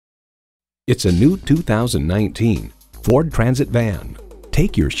It's a new 2019 Ford Transit van.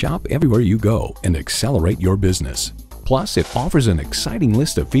 Take your shop everywhere you go and accelerate your business. Plus, it offers an exciting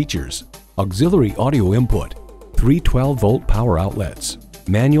list of features: auxiliary audio input, 3 12-volt power outlets,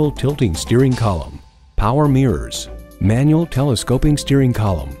 manual tilting steering column, power mirrors, manual telescoping steering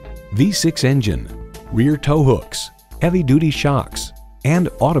column, V6 engine, rear tow hooks, heavy-duty shocks, and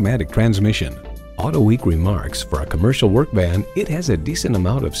automatic transmission. AutoWeek remarks, for a commercial work van, it has a decent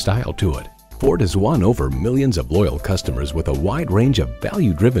amount of style to it. Ford has won over millions of loyal customers with a wide range of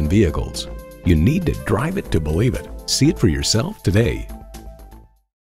value-driven vehicles. You need to drive it to believe it. See it for yourself today.